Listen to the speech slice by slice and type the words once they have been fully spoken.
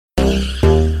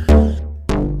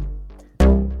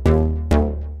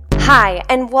Hi,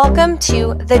 and welcome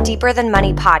to the Deeper Than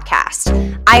Money podcast.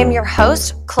 I am your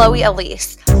host, Chloe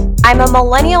Elise. I'm a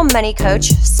millennial money coach,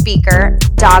 speaker,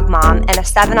 dog mom, and a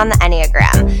 7 on the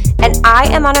Enneagram, and I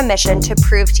am on a mission to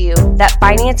prove to you that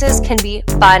finances can be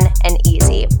fun and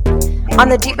easy. On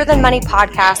the Deeper Than Money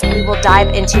podcast, we will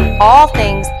dive into all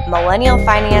things millennial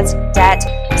finance, debt,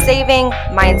 saving,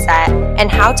 mindset, and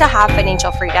how to have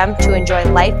financial freedom to enjoy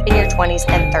life in your 20s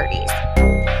and 30s.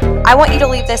 I want you to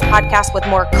leave this podcast with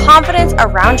more confidence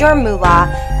around your moolah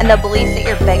and the belief that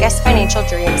your biggest financial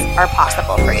dreams are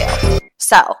possible for you.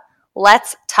 So,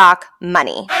 let's talk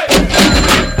money.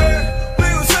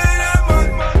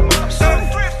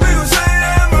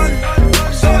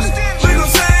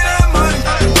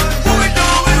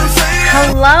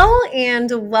 Hello,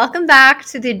 and welcome back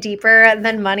to the Deeper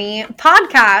Than Money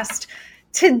podcast.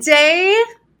 Today,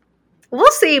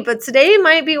 we'll see, but today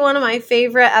might be one of my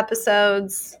favorite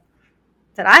episodes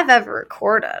that I've ever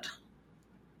recorded.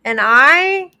 And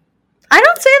I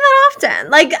don't say that often.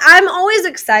 Like, I'm always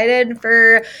excited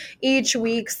for each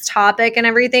week's topic and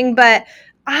everything, but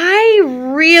I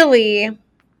really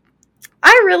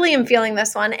am feeling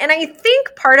this one. And I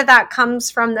think part of that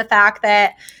comes from the fact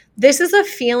that this is a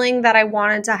feeling that I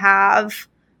wanted to have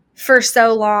for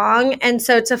so long. And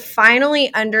so to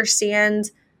finally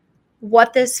understand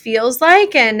what this feels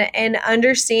like and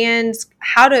understand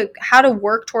how to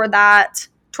work toward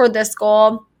this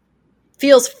goal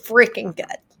feels freaking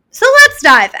good. So let's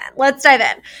dive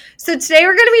in. So today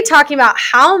we're going to be talking about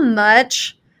how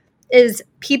much is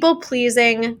people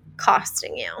pleasing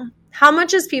costing you? How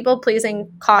much is people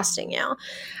pleasing costing you?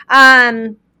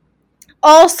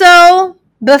 Also,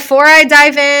 before I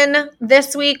dive in,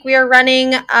 this week we are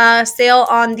running a sale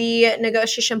on the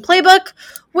Negotiation Playbook,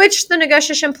 which the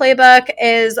Negotiation Playbook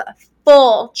is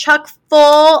chock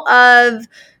full of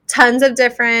tons of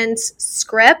different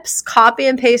scripts, copy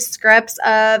and paste scripts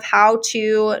of how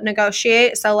to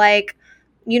negotiate. So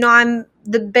I'm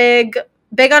the big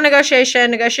on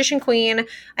negotiation queen.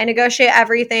 I negotiate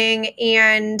everything,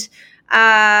 and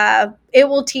it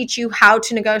will teach you how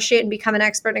to negotiate and become an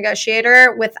expert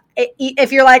negotiator.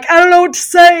 If you're like, I don't know what to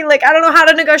say, like I don't know how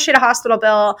to negotiate a hospital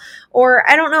bill, or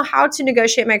I don't know how to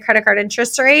negotiate my credit card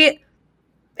interest rate,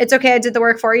 it's okay, I did the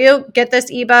work for you. Get this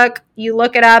ebook, you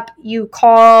look it up, you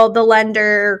call the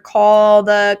lender, call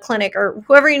the clinic, or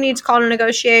whoever you need to call to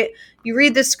negotiate. You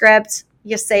read the script,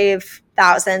 you save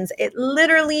thousands. It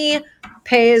literally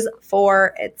pays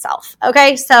for itself.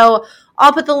 Okay, so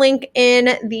I'll put the link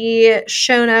in the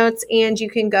show notes and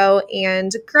you can go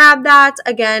and grab that.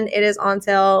 Again, it is on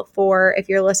sale for, if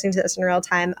you're listening to this in real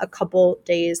time, a couple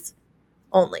days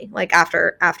only, like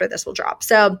after this will drop.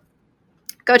 So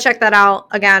go check that out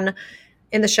again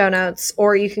in the show notes,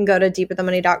 or you can go to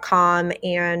deeperthanmoney.com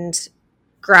and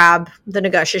grab the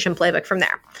Negotiation Playbook from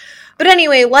there. But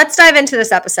anyway, let's dive into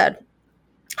this episode.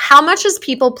 How much is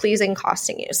people pleasing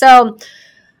costing you? So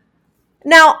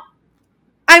now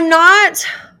I'm not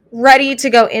ready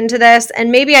to go into this,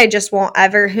 and maybe I just won't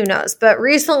ever, who knows. But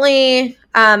recently,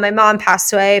 my mom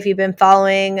passed away. If you've been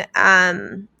following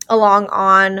along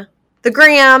on the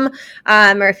gram,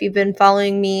 or if you've been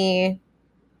following me,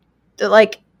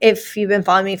 if you've been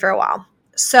following me for a while.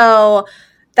 So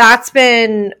that's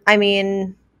been,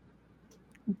 I'm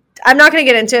not going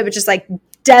to get into it, but just like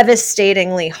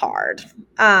devastatingly hard,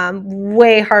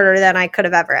 way harder than I could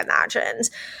have ever imagined.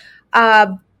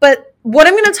 But what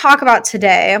I'm going to talk about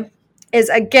today is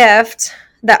a gift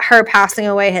that her passing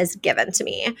away has given to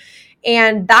me.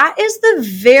 And that is the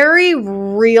very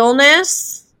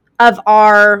realness of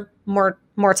our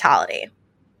mortality.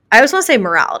 I always want to say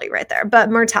morality right there,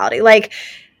 but mortality. Like,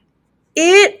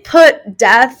 it put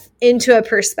death into a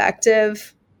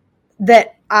perspective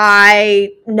that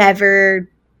I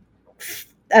never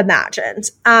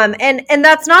imagined. And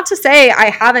that's not to say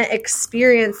I haven't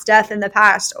experienced death in the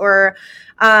past, or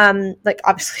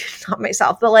obviously not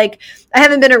myself, but like I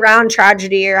haven't been around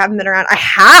tragedy, or haven't been around. I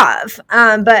have,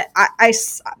 but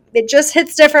it just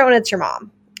hits different when it's your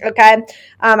mom. Okay.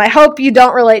 I hope you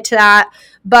don't relate to that.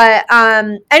 But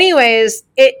anyways,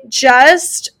 it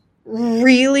just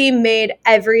really made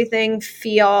everything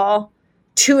feel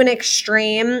to an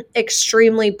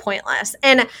extremely pointless.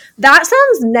 And that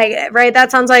sounds negative, right?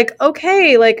 That sounds like,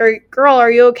 okay, like, girl,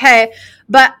 are you okay?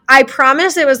 But I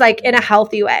promise it was like in a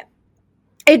healthy way.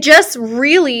 It just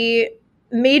really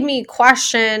made me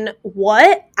question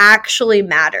what actually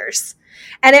matters.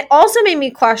 And it also made me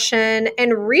question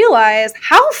and realize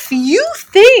how few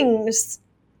things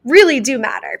really do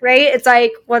matter, right? It's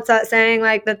like, what's that saying?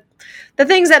 Like the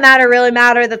things that matter really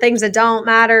matter. The things that don't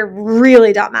matter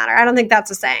really don't matter. I don't think that's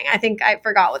a saying. I think I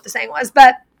forgot what the saying was.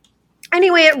 But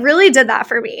Anyway, it really did that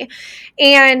for me.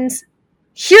 And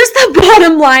here's the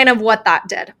bottom line of what that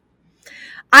did.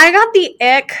 I got the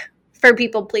ick for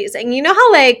people pleasing. You know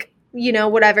how like, you know,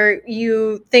 whatever,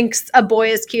 you think a boy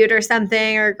is cute or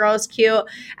something, or a girl is cute,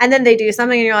 and then they do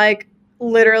something and you're like,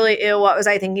 literally, ew, what was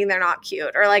I thinking? They're not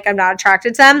cute. Or like, I'm not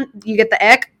attracted to them. You get the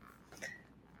ick.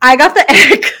 I got the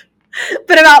ick,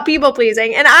 but about people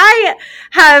pleasing. And I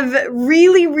have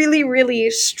really, really, really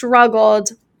struggled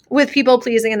with people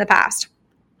pleasing in the past.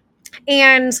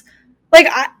 And like,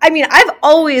 I mean, I've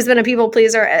always been a people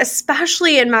pleaser,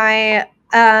 especially in my,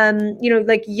 you know,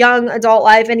 like young adult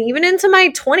life and even into my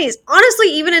 20s. Honestly,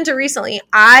 even into recently,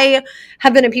 I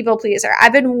have been a people pleaser.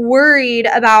 I've been worried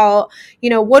about, you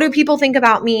know, what do people think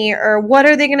about me, or what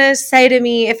are they going to say to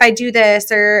me if I do this,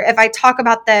 or if I talk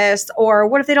about this, or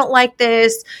what if they don't like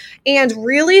this, and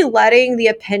really letting the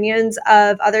opinions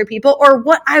of other people, or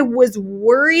what I was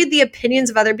worried the opinions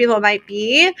of other people might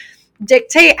be,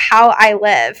 dictate how I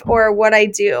live or what I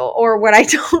do or what I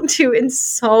don't do in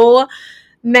so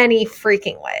many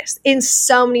freaking ways,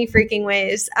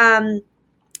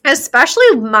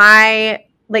 especially my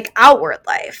like outward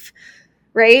life,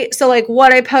 right? So like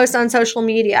what I post on social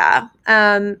media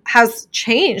has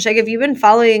changed. Like if you've been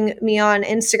following me on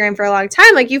Instagram for a long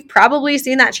time, like you've probably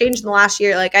seen that change in the last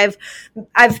year. Like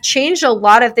I've changed a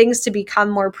lot of things to become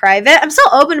more private. I'm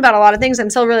still open about a lot of things. I'm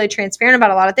still really transparent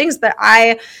about a lot of things, but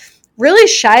I really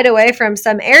shied away from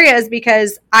some areas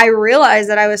because I realized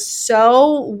that I was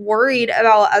so worried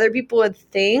about what other people would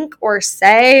think or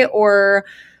say or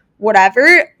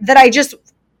whatever, that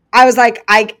I was like,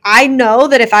 I know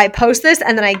that if I post this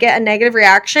and then I get a negative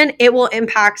reaction, it will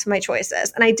impact my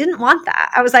choices. And I didn't want that.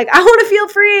 I was like, I want to feel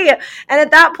free. And at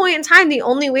that point in time, the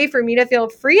only way for me to feel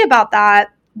free about that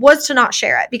was to not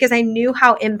share it, because I knew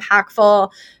how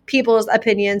impactful people's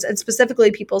opinions, and specifically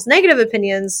people's negative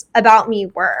opinions about me,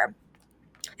 were.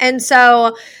 And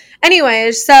so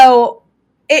anyways, so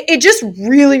it just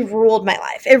really ruled my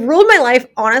life. It ruled my life,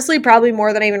 honestly, probably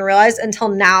more than I even realized until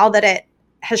now that it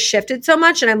has shifted so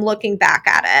much and I'm looking back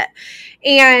at it.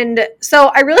 And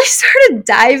so I really started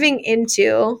diving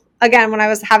into, again, when I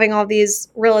was having all these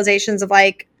realizations of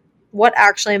like, what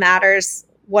actually matters?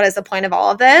 What is the point of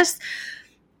all of this?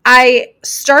 I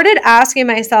started asking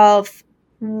myself,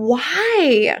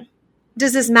 why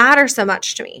does this matter so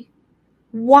much to me?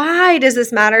 Why does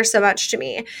this matter so much to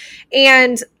me?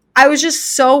 And I was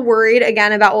just so worried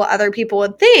again about what other people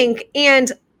would think. And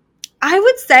I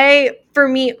would say for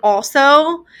me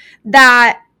also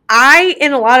that I,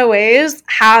 in a lot of ways,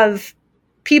 have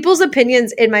people's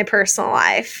opinions in my personal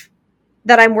life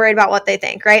that I'm worried about what they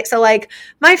think, right? So like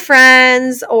my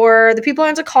friends, or the people I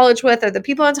went to college with, or the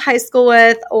people I went to high school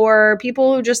with, or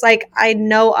people who just like I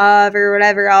know of, or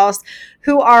whatever else,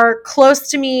 who are close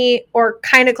to me or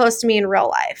kind of close to me in real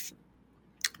life.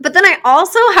 But then I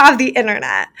also have the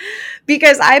internet,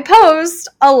 because I post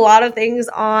a lot of things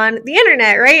on the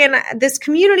internet, right? And this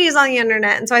community is on the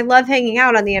internet. And so I love hanging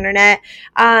out on the internet.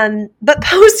 But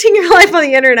posting your life on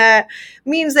the internet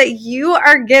means that you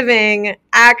are giving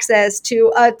access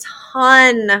to a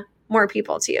ton more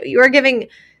people to you. You are giving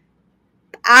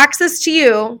access to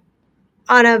you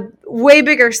on a way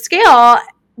bigger scale,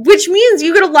 which means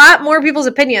you get a lot more people's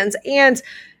opinions. And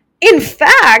in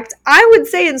fact, I would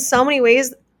say in so many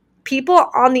ways, people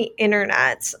on the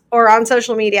internet or on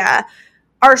social media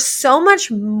are so much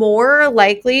more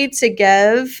likely to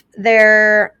give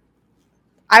their,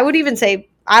 I would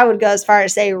go as far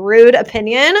as say rude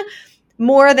opinion,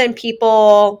 more than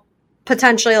people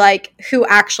potentially like who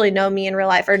actually know me in real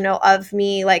life or know of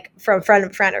me like from friend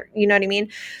to friend, or you know what I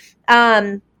mean?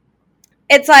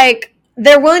 It's like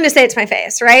they're willing to say it to my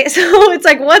face, right? So it's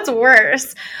like, what's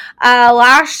worse?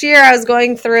 Last year I was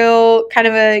going through kind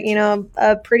of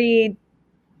a pretty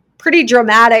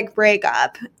dramatic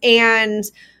breakup. And,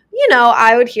 you know,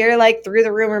 I would hear like through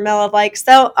the rumor mill of like,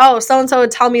 so-and-so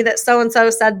would tell me that so-and-so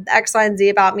said X, Y, and Z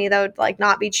about me that would like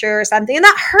not be true or something. And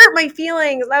that hurt my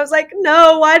feelings. And I was like,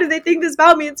 no, why do they think this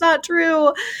about me? It's not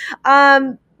true.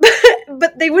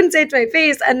 But they wouldn't say it to my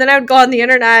face. And then I would go on the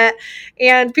internet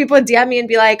and people would DM me and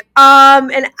be like,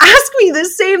 and ask me the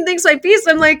same things to my face.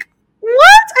 I'm like,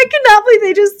 what? I cannot believe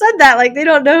they just said that. Like, they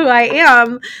don't know who I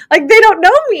am. Like, they don't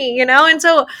know me, you know? And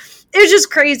so it was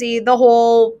just crazy. The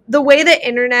way the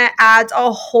internet adds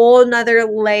a whole nother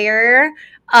layer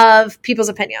of people's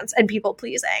opinions and people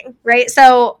pleasing, right?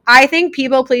 So I think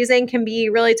people pleasing can be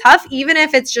really tough, even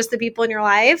if it's just the people in your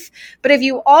life. But if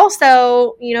you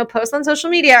also, you know, post on social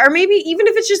media, or maybe even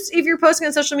if it's just, if you're posting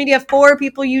on social media for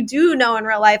people you do know in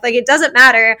real life, like it doesn't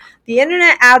matter. The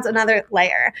internet adds another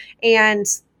layer. And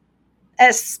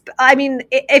I mean,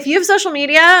 if you have social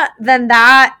media, then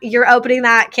that you're opening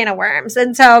that can of worms.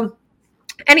 And so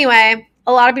anyway,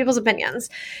 a lot of people's opinions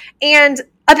and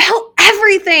about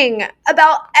everything.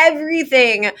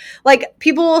 Like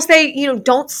people will say,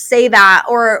 don't say that,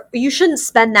 or you shouldn't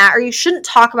spend that, or you shouldn't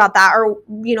talk about that, or,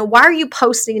 why are you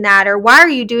posting that, or why are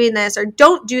you doing this, or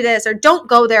don't do this, or don't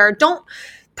go there, or don't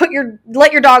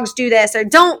let your dogs do this, or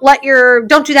don't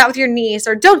do that with your niece,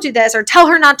 or don't do this, or tell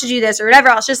her not to do this, or whatever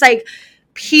else. Just like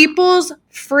people's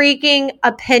freaking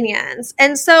opinions.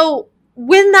 And so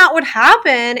when that would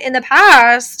happen in the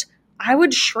past, I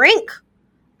would shrink.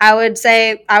 I would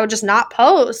say I would just not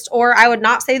post, or I would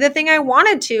not say the thing I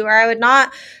wanted to, or I would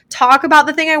not talk about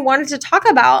the thing I wanted to talk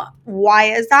about. Why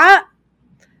is that?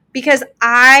 Because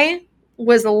I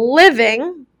was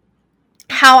living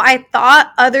how I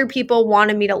thought other people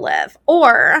wanted me to live,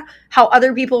 or how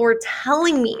other people were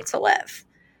telling me to live,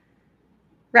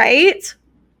 right?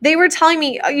 They were telling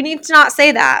me, oh, you need to not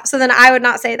say that. So then I would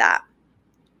not say that.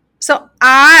 So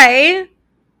I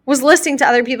was listening to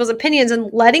other people's opinions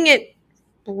and letting it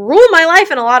rule my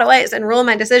life in a lot of ways and rule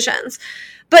my decisions.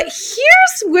 But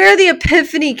here's where the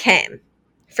epiphany came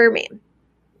for me,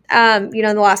 in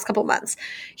the last couple months.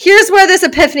 Here's where this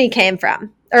epiphany came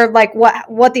from, or like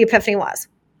what the epiphany was.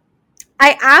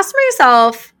 I asked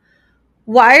myself,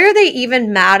 why are they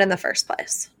even mad in the first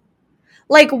place?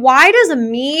 Like, why does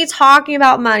me talking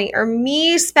about money, or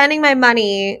me spending my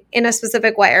money in a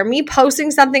specific way, or me posting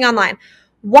something online,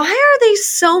 why are they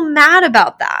so mad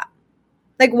about that?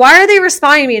 Like, why are they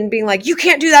responding to me and being like, you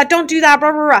can't do that, don't do that,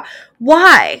 blah, blah, blah.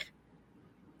 Why?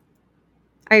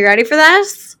 Are you ready for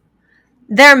this?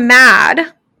 They're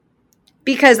mad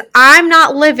because I'm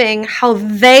not living how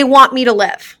they want me to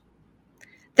live.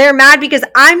 They're mad because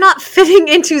I'm not fitting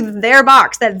into their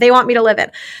box that they want me to live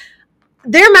in.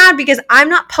 They're mad because I'm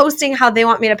not posting how they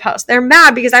want me to post. They're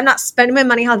mad because I'm not spending my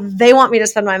money how they want me to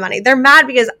spend my money. They're mad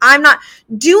because I'm not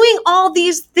doing all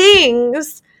these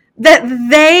things that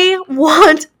they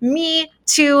want me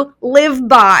to live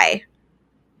by.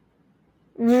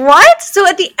 What? So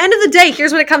at the end of the day,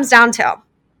 here's what it comes down to.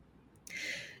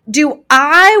 Do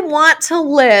I want to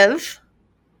live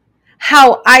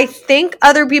how I think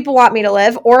other people want me to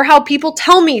live, or how people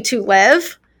tell me to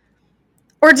live?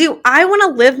 Or do I want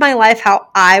to live my life how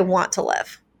I want to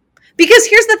live? Because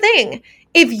here's the thing.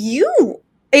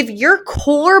 If your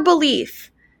core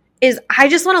belief is I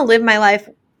just want to live my life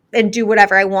and do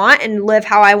whatever I want and live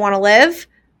how I want to live,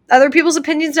 other people's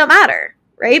opinions don't matter,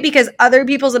 right? Because other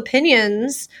people's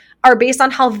opinions are based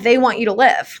on how they want you to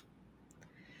live.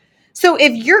 So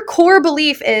if your core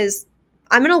belief is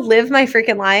I'm going to live my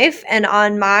freaking life, and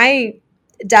on my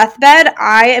deathbed,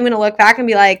 I am going to look back and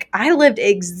be like, I lived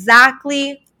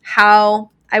exactly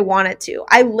how I wanted to.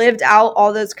 I lived out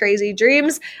all those crazy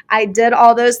dreams. I did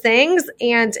all those things.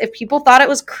 And if people thought it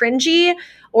was cringy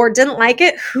or didn't like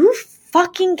it, who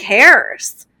fucking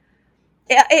cares?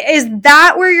 Is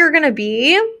that where you're going to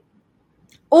be?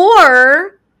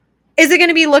 Or is it going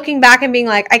to be looking back and being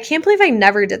like, I can't believe I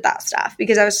never did that stuff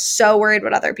because I was so worried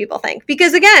what other people think?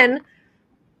 Because again,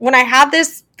 when I had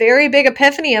this very big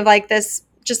epiphany of like this,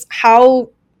 just how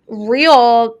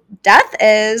real death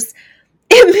is,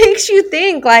 it makes you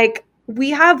think like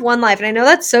we have one life. And I know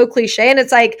that's so cliche. And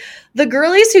it's like the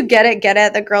girlies who get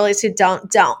it. The girlies who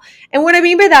don't. And what I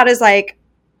mean by that is like,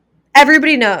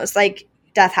 everybody knows like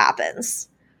death happens.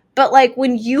 But like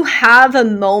when you have a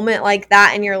moment like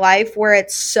that in your life where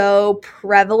it's so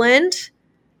prevalent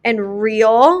and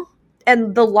real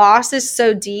and the loss is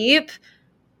so deep,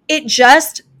 it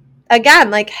just,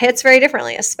 again, like hits very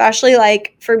differently, especially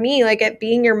like for me, like it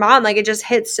being your mom, like it just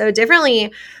hits so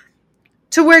differently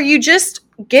to where you just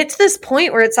get to this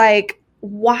point where it's like,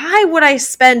 why would I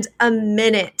spend a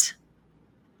minute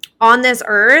on this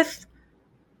earth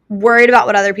worried about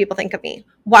what other people think of me?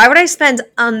 Why would I spend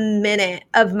a minute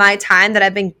of my time that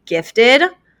I've been gifted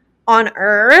on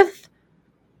earth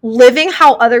living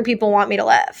how other people want me to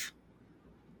live?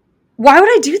 Why would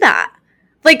I do that?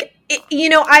 Like,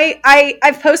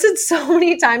 I've posted so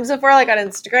many times before, like on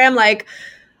Instagram, like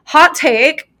hot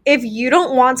take, if you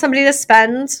don't want somebody to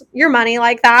spend your money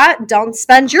like that, don't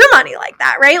spend your money like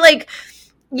that, right? Like,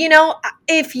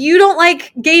 if you don't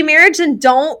like gay marriage, then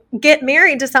don't get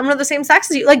married to someone of the same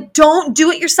sex as you. Like, don't do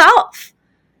it yourself.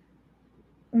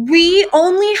 We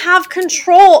only have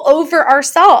control over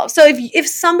ourselves. So if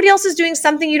somebody else is doing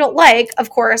something you don't like, of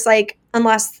course, like,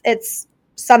 unless it's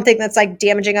something that's like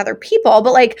damaging other people,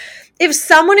 but like if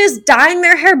someone is dyeing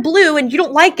their hair blue and you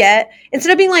don't like it,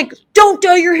 instead of being like, don't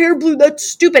dye your hair blue, that's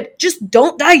stupid, just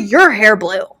don't dye your hair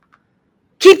blue.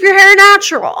 Keep your hair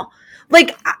natural.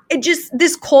 Like, it just,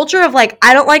 this culture of like,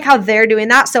 I don't like how they're doing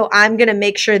that, so I'm going to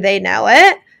make sure they know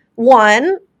it.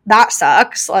 One, that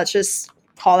sucks. Let's just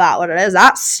call that what it is.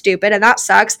 That's stupid and that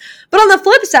sucks. But on the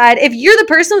flip side, if you're the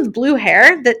person with blue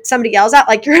hair that somebody yells at,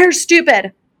 like, your hair's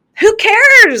stupid, who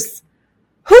cares?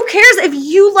 Who cares if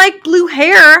you like blue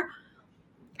hair?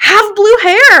 Have blue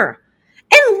hair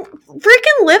and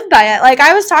freaking live by it. Like,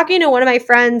 I was talking to one of my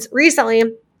friends recently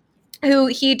who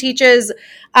he teaches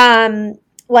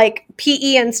like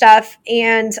PE and stuff,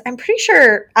 and I'm pretty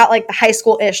sure at like the high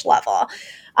school-ish level.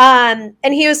 And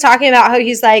he was talking about how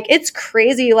he's like, it's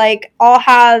crazy. Like, I'll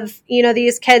have, you know,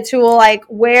 these kids who will like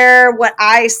wear what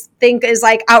I think is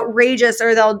like outrageous,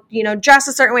 or they'll, you know, dress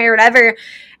a certain way or whatever.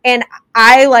 And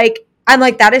I'm like,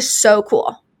 that is so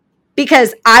cool,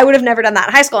 because I would have never done that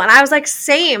in high school. And I was like,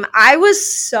 same. I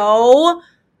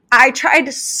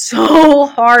tried so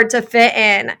hard to fit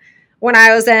in when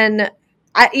I was in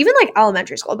even like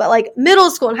elementary school, but like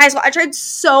middle school and high school. I tried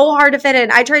so hard to fit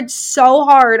in. I tried so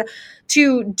hard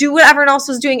to do what everyone else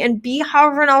was doing and be how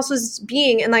everyone else was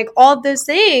being, and like all of those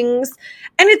things.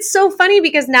 And it's so funny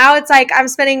because now it's like I'm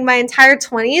spending my entire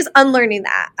 20s unlearning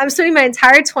that. I'm spending my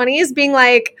entire 20s being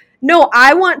like, no,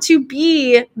 I want to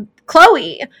be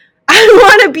Chloe. I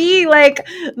want to be like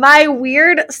my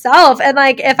weird self. And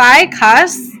like, if I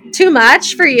cuss too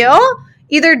much for you,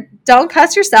 either don't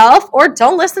cuss yourself or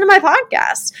don't listen to my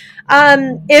podcast.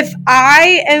 If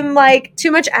I am like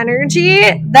too much energy,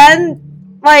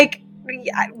 then like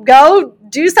go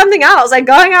do something else. Like,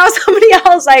 go hang out with somebody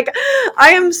else. Like,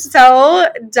 I am so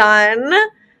done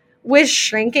with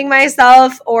shrinking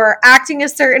myself or acting a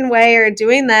certain way or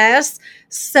doing this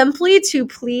simply to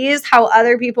please how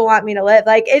other people want me to live.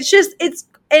 Like,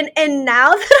 and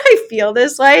now that I feel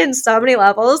this way in so many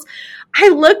levels, I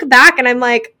look back and I'm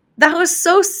like, that was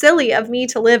so silly of me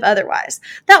to live otherwise.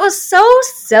 That was so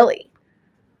silly.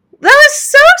 That was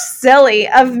so silly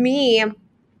of me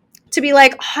to be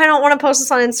like, oh, I don't want to post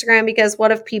this on Instagram because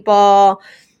what if people,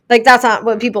 like, that's not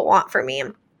what people want from me.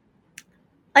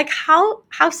 Like, how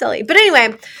silly. But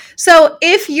anyway, so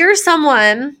if you're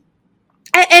someone,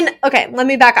 and okay, let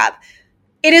me back up.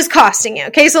 It is costing you.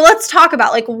 Okay, so let's talk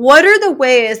about like, what are the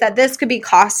ways that this could be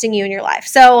costing you in your life?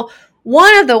 So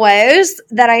one of the ways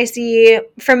that I see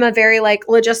from a very like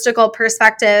logistical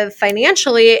perspective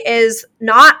financially is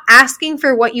not asking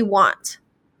for what you want.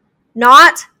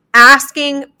 Not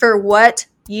asking for what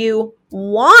you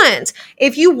want.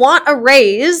 If you want a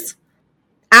raise,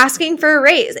 asking for a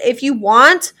raise. If you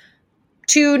want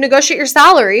to negotiate your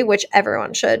salary, which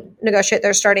everyone should negotiate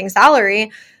their starting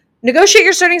salary, negotiate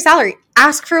your starting salary.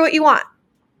 Ask for what you want.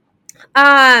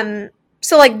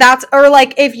 So like that's, or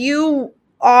like if you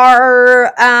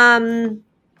are,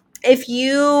 if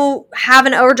you have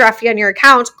an overdraft fee on your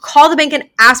account, call the bank and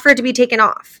ask for it to be taken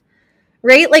off,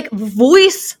 right? Like,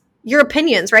 voice your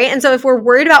opinions, right? And so if we're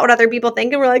worried about what other people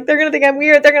think and we're like, they're going to think I'm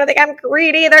weird, they're going to think I'm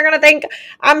greedy, they're going to think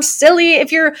I'm silly.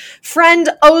 If your friend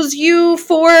owes you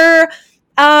for,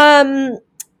 I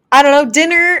don't know,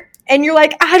 dinner, and you're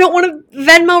like, I don't want to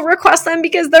Venmo request them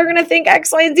because they're going to think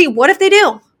X, Y, and Z. What if they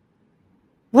do?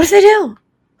 What if they do?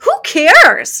 Who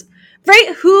cares?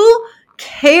 Right? Who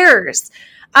cares?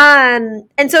 And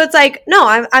so it's like,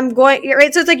 no, I'm going,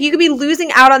 right? So it's like you could be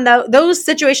losing out on those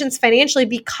situations financially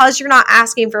because you're not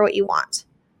asking for what you want.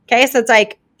 Okay. So it's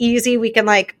like easy. We can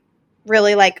like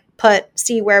really like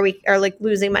see where we are like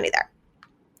losing money there.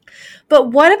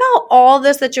 But what about all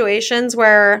the situations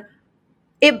where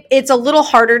it's a little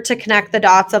harder to connect the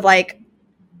dots of like,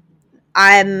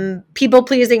 people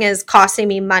pleasing is costing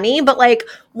me money, but like,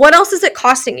 what else is it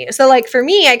costing you? So like for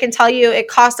me, I can tell you it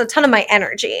costs a ton of my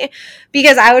energy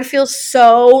because I would feel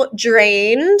so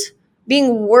drained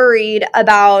being worried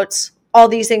about all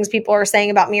these things people are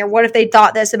saying about me, or what if they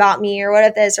thought this about me, or what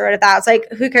if this, or what if that. It's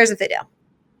like, who cares if they do?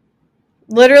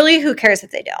 Literally, who cares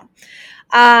if they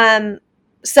do?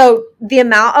 So the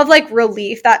amount of like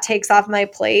relief that takes off my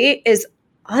plate is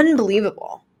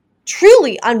unbelievable,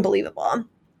 truly unbelievable.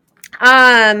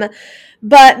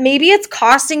 But maybe it's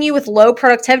costing you with low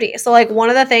productivity. So like one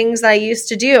of the things that I used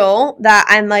to do that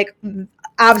I'm like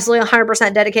absolutely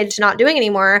 100% dedicated to not doing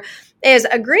anymore is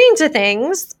agreeing to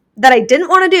things that I didn't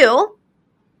want to do,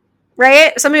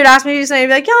 right? Somebody would ask me to do something, I'd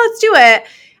be like, yeah, let's do it.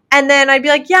 And then I'd be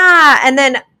like, yeah. And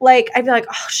then like, I'd be like,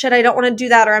 oh shit, I don't want to do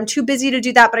that. Or I'm too busy to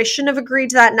do that, but I shouldn't have agreed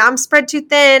to that. Now I'm spread too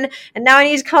thin. And now I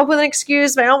need to come up with an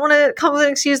excuse, but I don't want to come up with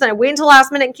an excuse. Then I wait until last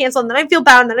minute and cancel. And then I feel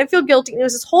bad. And then I feel guilty. And it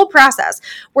was this whole process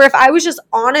where if I was just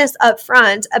honest up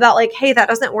front about like, hey, that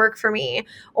doesn't work for me.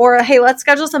 Or, hey, let's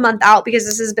schedule this a month out because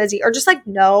this is busy. Or just like,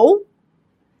 no,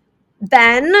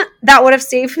 then that would have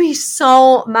saved me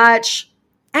so much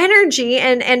energy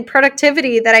and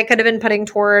productivity that I could have been putting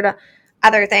toward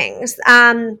other things.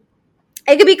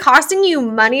 It could be costing you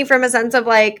money from a sense of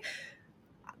like,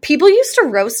 people used to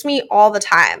roast me all the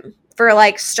time for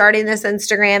like starting this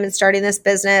Instagram and starting this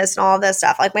business and all this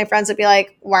stuff. Like my friends would be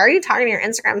like, why are you talking to your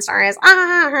Instagram stories?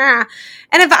 And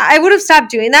if I would have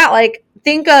stopped doing that, like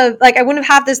think of like, I wouldn't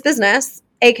have had this business,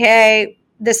 AKA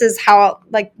this is how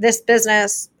like this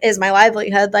business is my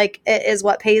livelihood. Like it is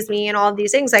what pays me and all of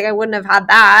these things. Like I wouldn't have had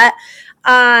that.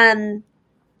 And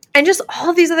just all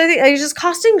of these other things, it's just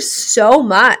costing so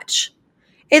much.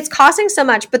 It's costing so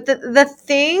much. But the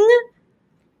thing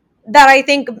that I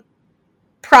think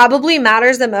probably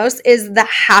matters the most is the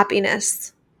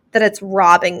happiness that it's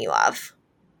robbing you of.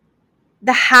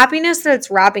 The happiness that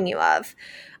it's robbing you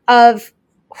of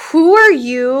who are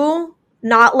you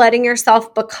not letting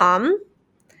yourself become?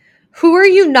 Who are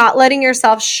you not letting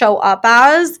yourself show up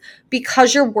as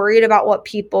because you're worried about what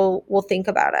people will think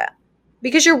about it?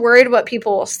 Because you're worried what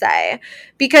people will say?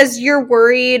 Because you're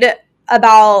worried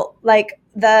about like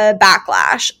the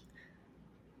backlash.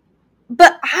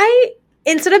 But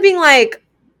instead of being like,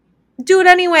 do it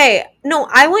anyway. No,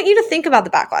 I want you to think about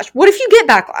the backlash. What if you get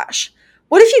backlash?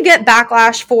 What if you get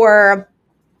backlash for,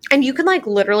 and you can like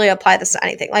literally apply this to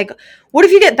anything. Like, what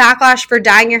if you get backlash for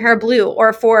dyeing your hair blue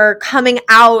or for coming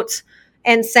out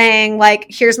and saying like,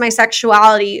 here's my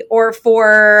sexuality, or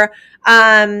for,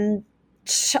 I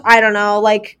don't know,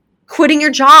 like quitting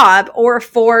your job, or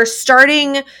for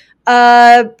starting,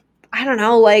 I don't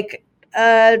know, like,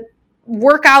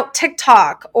 workout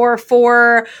TikTok, or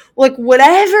for like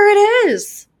whatever it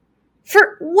is,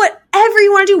 for whatever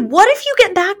you want to do. What if you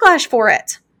get backlash for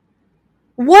it?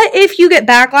 What if you get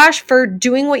backlash for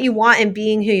doing what you want and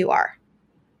being who you are?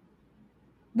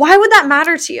 Why would that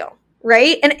matter to you?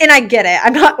 Right? And I get it.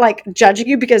 I'm not like judging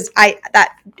you because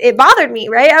it bothered me,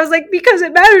 right? I was like, because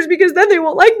it matters, because then they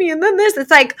won't like me. And then this,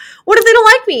 it's like, what if they don't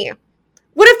like me?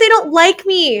 What if they don't like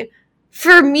me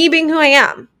for me being who I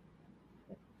am?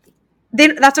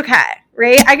 That's okay,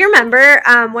 right? I can remember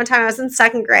one time I was in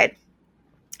second grade,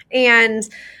 and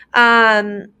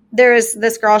there was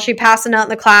this girl, she passed a note in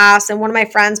the class, and one of my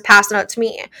friends passed a note to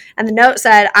me, and the note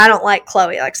said, I don't like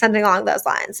Chloe, like something along those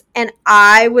lines. And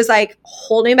I was like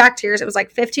holding back tears. It was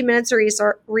like 15 minutes of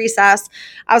recess.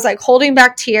 I was like holding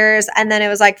back tears, and then it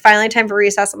was like finally time for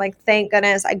recess. I'm like, thank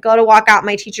goodness. I go to walk out.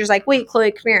 My teacher's like, wait,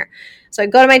 Chloe, come here. So I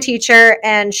go to my teacher,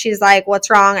 and she's like, what's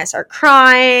wrong? I start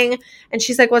crying, and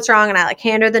she's like, what's wrong? And I like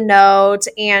hand her the note,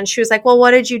 and she was like, well,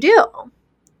 what did you do? And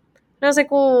I was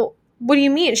like, well, what do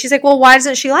you mean? She's like, well, why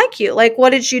doesn't she like you? Like,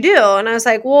 what did you do? And I was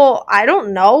like, well, I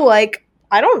don't know. Like,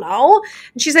 I don't know.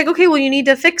 And she's like, okay, well, you need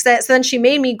to fix it. So then she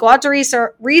made me go out to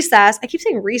recess. I keep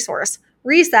saying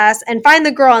recess, and find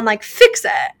the girl and like fix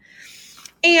it.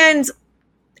 And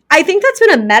I think that's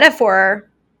been a metaphor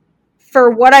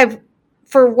for one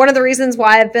of the reasons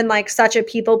why I've been like such a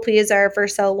people pleaser for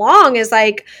so long, is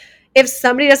like, if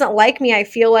somebody doesn't like me, I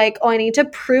feel like, oh, I need to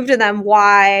prove to them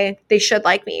why they should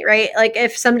like me, right? Like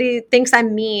if somebody thinks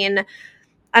I'm mean,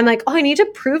 I'm like, oh, I need to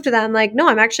prove to them like, no,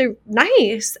 I'm actually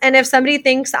nice. And if somebody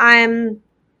thinks I'm,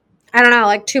 I don't know,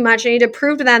 like too much, I need to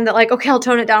prove to them that like, okay, I'll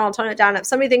tone it down. If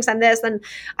somebody thinks I'm this, then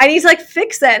I need to like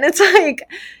fix it. And it's like,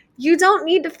 you don't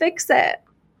need to fix it.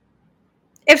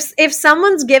 If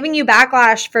someone's giving you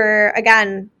backlash for,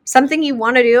 again, something you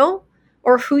want to do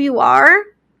or who you are,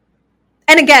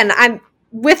 and again, I'm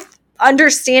with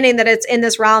understanding that it's in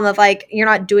this realm of like, you're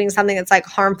not doing something that's like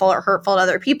harmful or hurtful to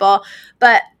other people,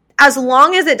 but as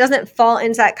long as it doesn't fall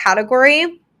into that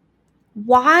category,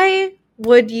 why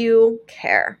would you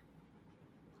care?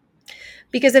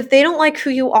 Because if they don't like who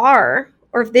you are,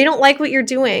 or if they don't like what you're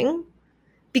doing,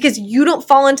 because you don't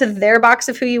fall into their box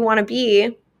of who you want to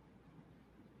be,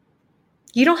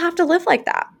 you don't have to live like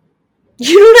that.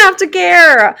 You don't have to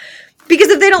care. Because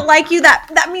if they don't like you,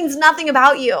 that means nothing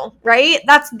about you, right?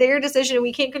 That's their decision.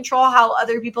 We can't control how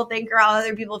other people think or how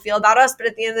other people feel about us. But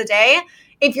at the end of the day,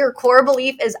 if your core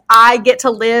belief is I get to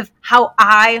live how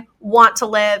I want to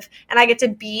live and I get to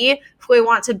be who I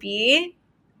want to be,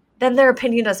 then their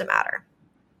opinion doesn't matter.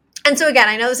 And so again,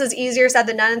 I know this is easier said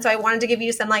than done. And so I wanted to give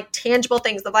you some like tangible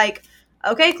things of like,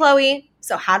 okay, Chloe,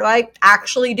 so how do I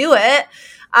actually do it?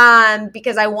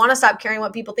 Because I want to stop caring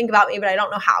what people think about me, but I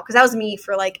don't know how, because that was me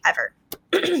for like ever.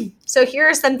 So here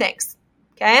are some things.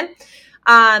 Okay.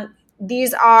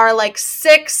 These are like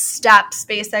 6 steps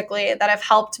basically that have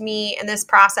helped me in this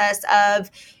process of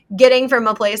getting from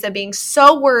a place of being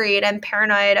so worried and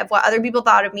paranoid of what other people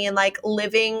thought of me and like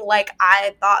living like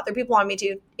I thought other people wanted me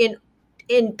to,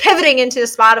 in pivoting into a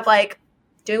spot of like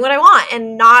doing what I want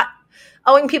and not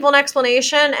owing people an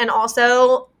explanation. And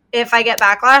also if I get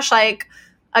backlash, like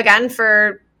again,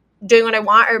 for doing what I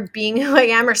want or being who I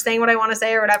am or saying what I want to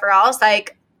say or whatever else,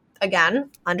 like, again,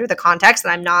 under the context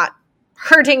that I'm not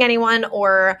hurting anyone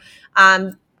or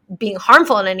being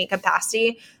harmful in any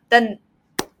capacity, then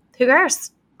who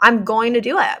cares? I'm going to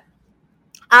do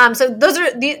it. So these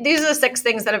are the 6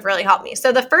 things that have really helped me.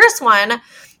 So the first one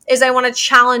is I want to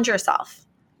challenge yourself.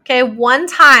 Okay, one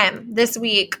time this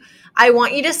week, I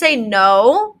want you to say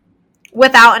no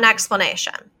without an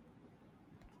explanation.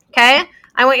 Okay,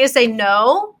 I want you to say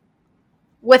no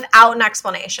without an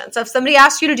explanation. So if somebody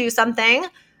asks you to do something,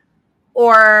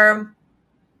 or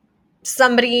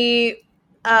somebody,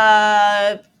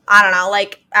 I don't know,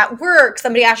 like at work,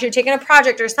 somebody asks you to take in a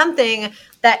project or something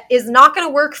that is not going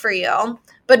to work for you,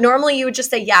 but normally you would just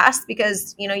say yes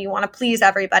because, you know, you want to please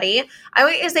everybody. I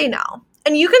want you to say no.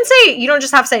 And you can say, you don't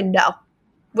just have to say no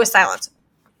with silence.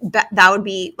 That would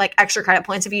be like extra credit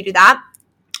points if you do that.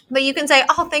 But you can say,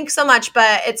 oh, thanks so much,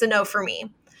 but it's a no for me.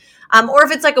 Or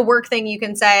if it's like a work thing, you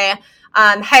can say,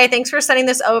 hey, thanks for sending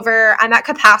this over. I'm at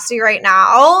capacity right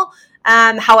now.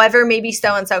 However, maybe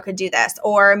so-and-so could do this,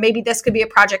 or maybe this could be a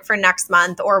project for next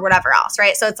month or whatever else,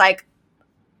 right? So it's like,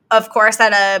 of course,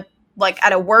 at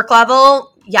a work level,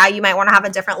 yeah, you might want to have a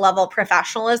different level of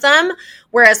professionalism.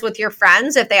 Whereas with your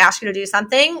friends, if they ask you to do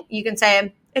something, you can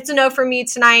say, it's a no for me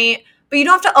tonight. But you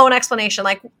don't have to owe an explanation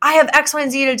like, I have X, Y,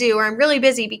 and Z to do, or I'm really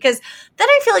busy, because then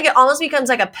I feel like it almost becomes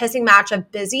like a pissing match of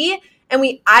busy, and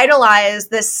we idolize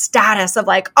this status of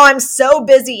like, oh, I'm so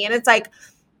busy. And it's like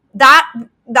that,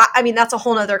 I mean, that's a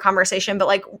whole nother conversation, but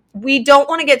like, we don't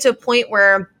want to get to a point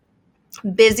where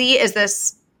busy is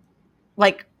this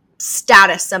like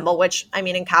status symbol, which I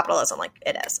mean, in capitalism, like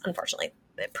it is, unfortunately,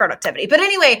 productivity. But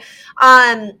anyway,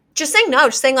 just saying no,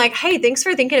 just saying like, hey, thanks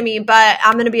for thinking of me, but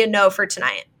I'm going to be a no for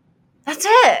tonight. That's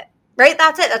it, right?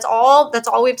 That's it. That's all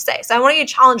we have to say. So I want you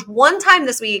to challenge one time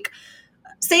this week,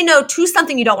 say no to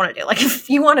something you don't want to do. Like if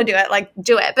you want to do it, like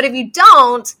do it. But if you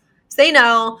don't, say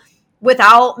no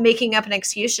without making up an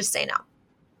excuse, just say no.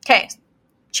 Okay.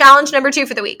 Challenge number 2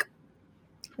 for the week.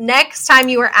 Next time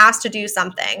you are asked to do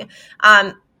something,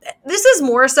 this is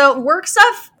more so work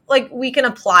stuff. Like we can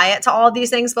apply it to all of these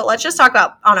things, but let's just talk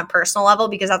about on a personal level,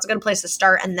 because that's a good place to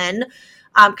start, and then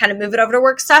kind of move it over to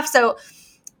work stuff. So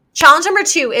challenge number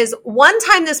 2 is one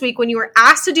time this week when you were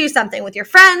asked to do something with your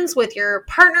friends, with your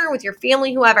partner, with your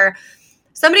family, whoever,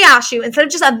 somebody asked you, instead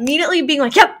of just immediately being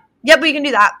like, yep, we can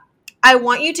do that. I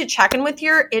want you to check in with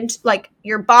your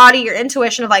body, your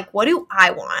intuition of like, what do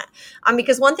I want?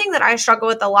 Because one thing that I struggle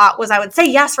with a lot was I would say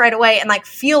yes right away and like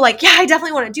feel like, yeah, I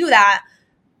definitely want to do that.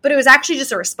 But it was actually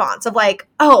just a response of like,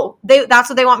 oh, that's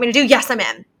what they want me to do. Yes, I'm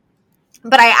in.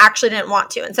 But I actually didn't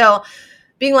want to. And so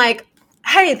being like,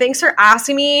 hey, thanks for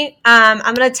asking me.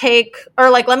 I'm going to take, or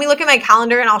like, let me look at my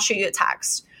calendar and I'll shoot you a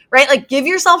text, right? Like give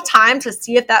yourself time to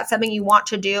see if that's something you want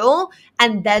to do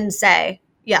and then say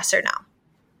yes or no.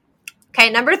 Okay.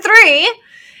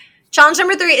 Challenge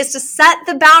number 3 is to set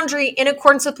the boundary in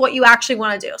accordance with what you actually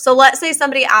want to do. So let's say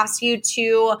somebody asks you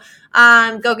to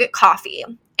go get coffee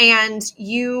and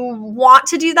you want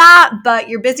to do that, but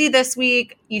you're busy this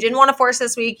week. You didn't want to force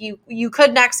this week. You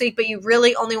could next week, but you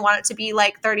really only want it to be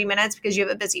like 30 minutes because you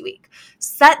have a busy week.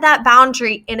 Set that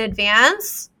boundary in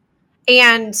advance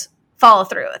and follow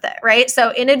through with it, right?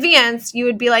 So in advance, you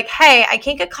would be like, hey, I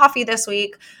can't get coffee this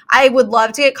week. I would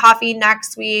love to get coffee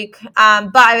next week, but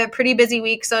I have a pretty busy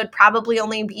week, so it'd probably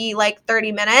only be like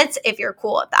 30 minutes if you're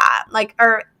cool with that, like,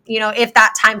 or, you know, if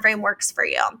that time frame works for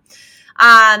you.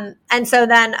 And so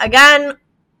then again,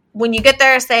 when you get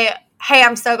there, say, hey,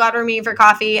 I'm so glad we're meeting for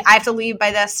coffee. I have to leave by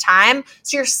this time.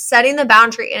 So you're setting the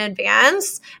boundary in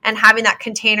advance and having that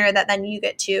container that then you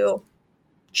get to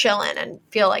chill in and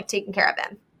feel like taking care of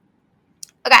it.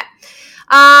 Okay.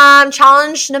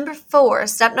 Challenge number 4,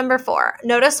 step number 4.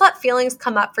 Notice what feelings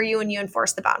come up for you when you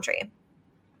enforce the boundary.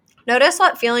 Notice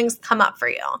what feelings come up for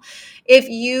you. If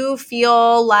you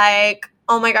feel like,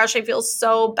 oh my gosh, I feel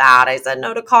so bad, I said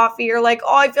no to coffee, or like,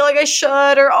 oh, I feel like I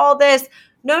should, or all this,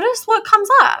 notice what comes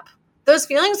up. Those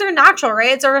feelings are natural,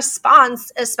 right? It's a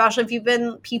response, especially if you've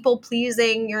been people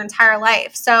pleasing your entire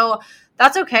life. So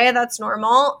that's okay. That's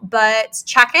normal, but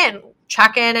check in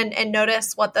and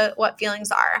notice what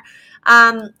feelings are.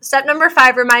 Step number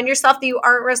 5, remind yourself that you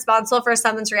aren't responsible for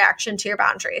someone's reaction to your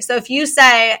boundary. So if you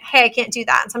say, hey, I can't do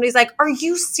that, and somebody's like, are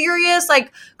you serious?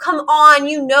 Like, come on,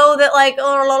 you know that like,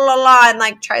 oh, la, la, la, and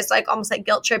like tries to like almost like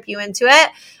guilt trip you into it.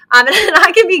 And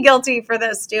I can be guilty for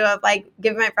this too, of like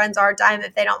giving my friends a hard time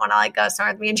if they don't want to like go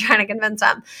somewhere with me and trying to convince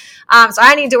them. So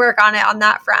I need to work on it on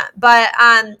that front. But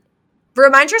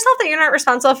remind yourself that you're not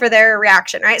responsible for their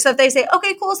reaction, right? So if they say,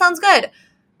 okay, cool, sounds good,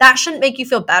 that shouldn't make you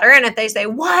feel better. And if they say,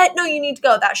 what? No, you need to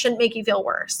go, that shouldn't make you feel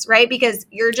worse, right? Because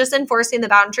you're just enforcing the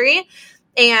boundary,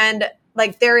 and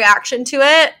like their reaction to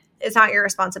it is not your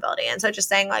responsibility. And so just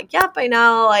saying like, yep, I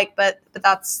know, like, but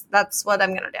that's what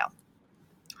I'm going to do.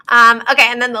 Okay.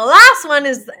 And then the last one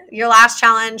is your last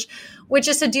challenge, which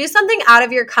is to do something out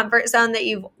of your comfort zone that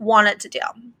you've wanted to do.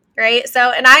 Right.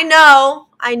 So, and I know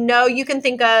you can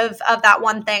think of that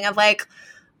one thing of like,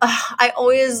 I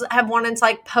always have wanted to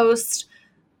like post,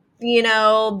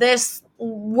 this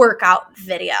workout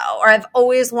video, or I've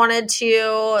always wanted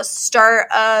to start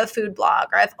a food blog,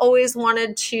 or I've always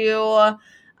wanted to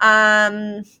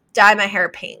dye my hair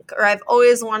pink, or I've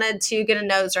always wanted to get a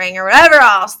nose ring or whatever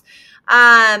else.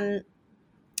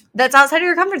 That's outside of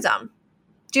your comfort zone.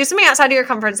 Do something outside of your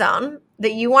comfort zone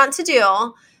that you want to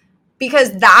do,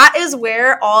 because that is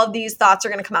where all of these thoughts are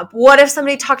going to come up. What if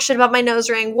somebody talks shit about my nose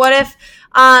ring? What if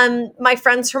my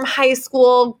friends from high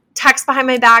school text behind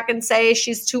my back and say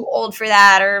she's too old for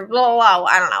that, or blah, blah, blah,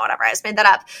 I don't know, whatever. I just made that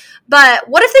up. But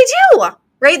what if they do?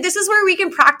 Right? This is where we can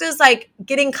practice like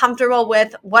getting comfortable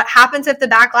with what happens if the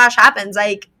backlash happens.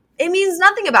 Like, it means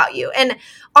nothing about you. And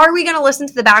are we going to listen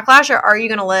to the backlash, or are you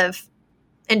going to live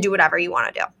and do whatever you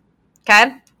want to do?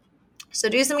 Okay? So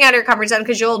do something out of your comfort zone,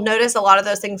 because you'll notice a lot of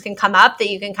those things can come up that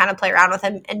you can kind of play around with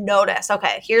and notice,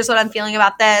 okay, here's what I'm feeling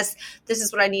about this. This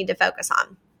is what I need to focus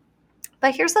on.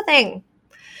 But here's the thing.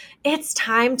 It's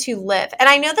time to live. And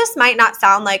I know this might not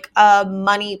sound like a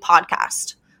money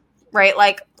podcast, right?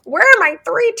 Like, where are my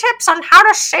 3 tips on how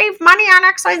to save money on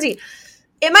X, Y, Z?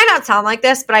 It might not sound like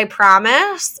this, but I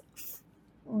promise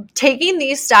taking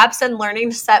these steps and learning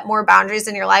to set more boundaries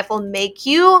in your life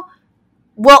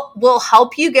will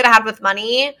help you get ahead with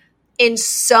money in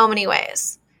so many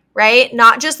ways, right?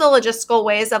 Not just the logistical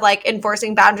ways of like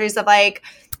enforcing boundaries of like,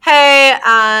 hey,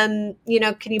 can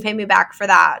you pay me back for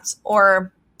that?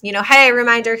 Or, hey,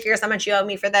 reminder, here's how much you owe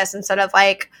me for this, instead of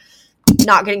like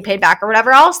not getting paid back or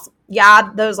whatever else. Yeah,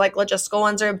 those like logistical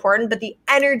ones are important, but the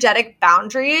energetic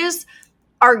boundaries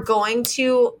are going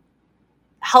to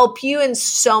help you in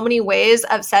so many ways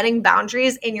of setting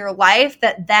boundaries in your life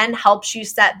that then helps you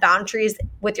set boundaries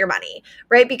with your money,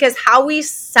 right? Because how we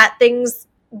set things,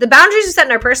 the boundaries we set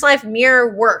in our personal life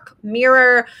mirror work,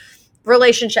 mirror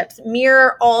relationships,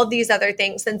 mirror all of these other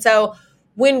things. And so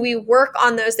when we work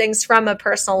on those things from a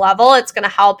personal level, it's going to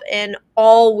help in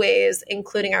all ways,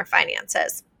 including our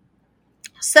finances.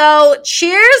 So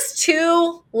cheers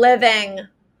to living.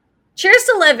 Cheers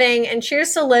to living, and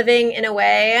cheers to living in a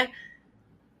way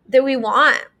that we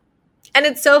want. And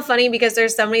it's so funny because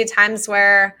there's so many times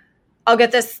where I'll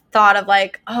get this thought of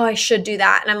like, oh, I should do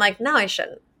that. And I'm like, no, I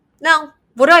shouldn't. No,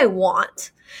 what do I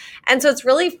want? And so it's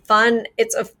really fun.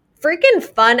 It's a freaking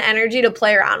fun energy to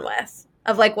play around with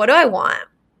of like, what do I want?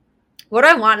 What do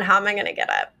I want and how am I going to get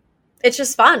it? It's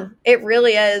just fun. It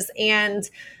really is. And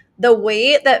the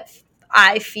weight that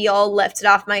I feel lifted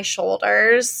off my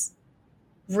shoulders,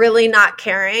 really not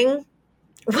caring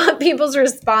what people's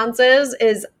responses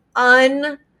is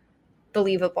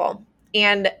unbelievable.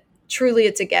 And truly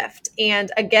it's a gift, and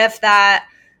a gift that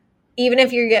even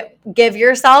if you give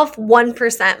yourself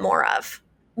 1% more of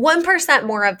 1%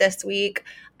 more of this week,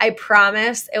 I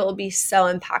promise it will be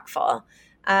so impactful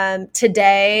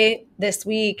today, this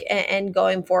week, and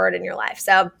going forward in your life.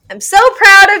 So I'm so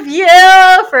proud of you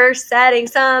for setting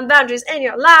some boundaries in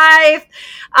your life.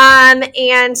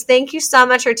 And thank you so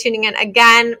much for tuning in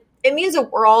again. It means a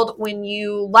world when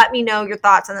you let me know your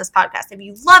thoughts on this podcast. If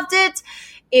you loved it,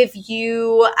 if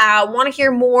you want to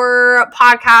hear more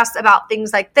podcasts about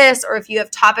things like this, or if you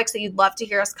have topics that you'd love to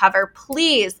hear us cover,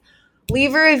 please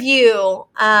leave a review,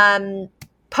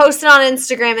 post it on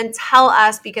Instagram, and tell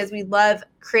us, because we love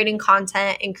creating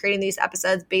content and creating these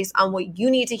episodes based on what you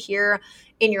need to hear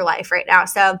in your life right now.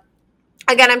 So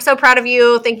again, I'm so proud of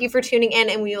you. Thank you for tuning in,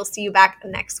 and we will see you back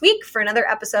next week for another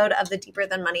episode of the Deeper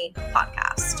Than Money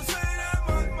podcast.